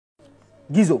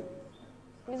Gizo.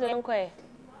 Let's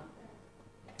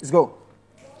go.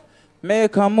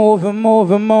 Make a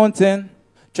move, mountain.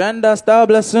 Trend that star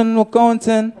blessing, no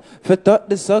counting. For thought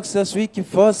the success we keep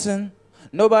forcing.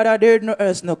 Nobody did no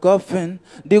earth, no coffin.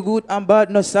 The good and bad,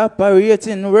 no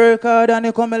separating. Work hard and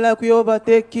it coming like we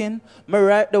overtaking. Me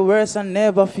write the words and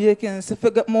never faking. So if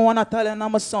you get more wanna talent,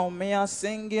 I'm a song. Me a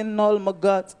singing all my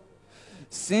got.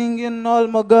 Singing all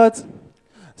my got.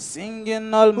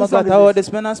 Singing all my got. How this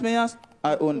man ask me as?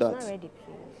 I own that.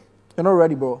 You're not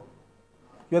ready, bro.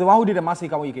 You're the one who did the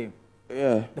massacre when you came.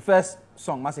 Yeah. The first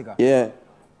song, Massacre. Yeah.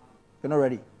 You're not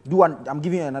ready. Do one. I'm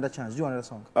giving you another chance. Do another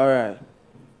song. All right.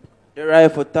 The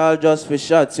rifle tall just for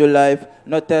shots your life.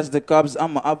 No test the cops.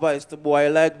 I'm a advice to boy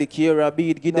like the Kira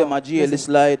beat. Give them a jail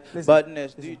slide.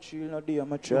 Badness. Do you chill? No, do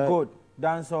I'm a try. Good.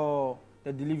 Dance or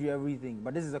they deliver everything.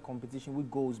 But this is a competition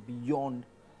which goes beyond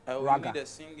raga. The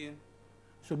singing.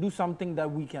 So do something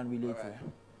that we can relate to.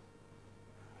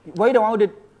 Why the one who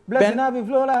did Blessing have it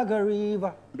flow like a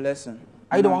river? Blessing.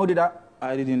 Are you the one who did that?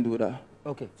 I didn't do that.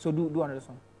 Okay. So do another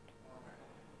song.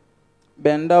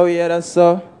 Bend down here,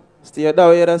 sir. Stay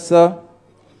down here, sir.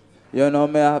 You know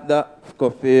me have that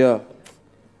coffee.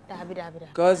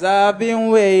 Cause I've been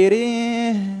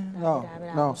waiting.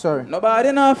 No, sorry.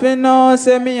 Nobody nothing knows.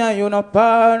 Say me and you no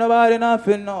power. Nobody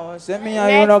nothing knows. Say me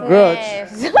and you no grudge.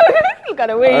 Look at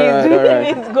the way he's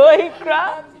doing it. Going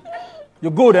crap.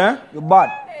 You're good, eh? You're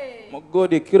bad. I'm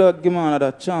good. You could give me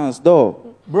another chance,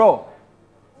 though. Bro,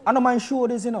 I don't mind show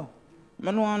this, you know. I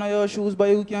don't want your shoes, but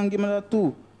you can give me that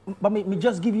too. But me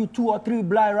just give you 2 or 3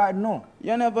 blind right now.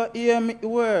 You never hear me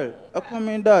word. I come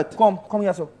in that. Come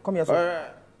here, sir. Come here, sir. All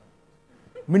right.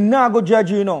 Me not go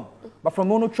judge you, you know. But from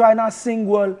when you try not sing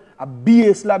well, a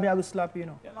bass slap me, I will slap you, you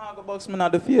know. You not go box me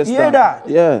at the face. You hear that?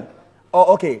 Yeah.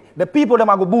 Oh, okay. The people them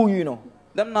are go boo you, you know.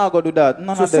 Them not go do that.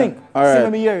 None so of them. Sing. All right. Sing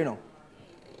let me hear, you know.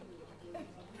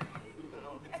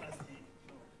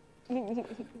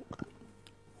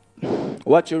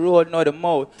 Watch your road, not the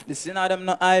mouth. The sin of them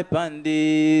no hype on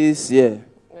this, yeah.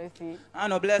 I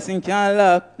no blessing can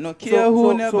lock. No care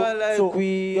who never like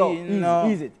we. Yo,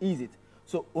 ease it.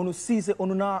 So, when you see,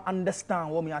 you not understand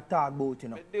what me talk about, you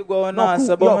know.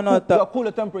 Cool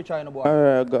the temperature, you know, boy. All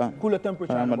right, go on. Cool the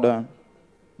temperature, you know, boy. Done.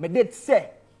 Me did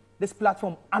say, this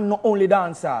platform and not only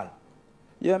dancehall.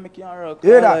 Yeah, me can rock.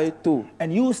 Hear that? Too.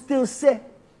 And you still say,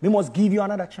 we must give you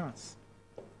another chance.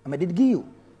 And I did give you.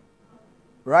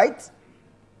 Right?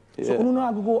 Yeah. So, you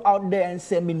not go out there and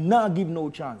say, me not give no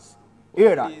chance.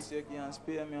 Hear that? Please, you can't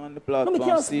spare me on the platform. No,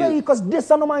 me can't spare you because this is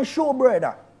not my show,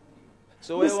 brother.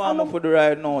 So what you want me for the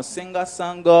right now? Sing a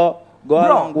song, go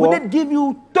along, go. We did give you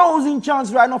 1,000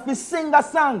 chances right now to sing a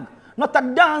song. Not a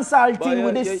dancehall thing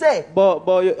we did say. But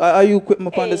are you quit me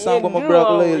on the song with my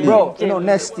brother lately? Bro, you know,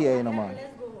 next year, you know, man.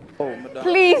 Oh,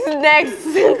 please, next.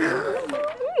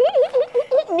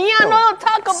 Me and no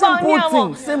talk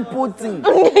about simple thing.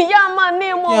 Yeah, man,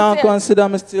 name. You can't consider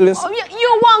me still.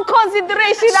 You want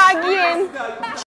consideration again?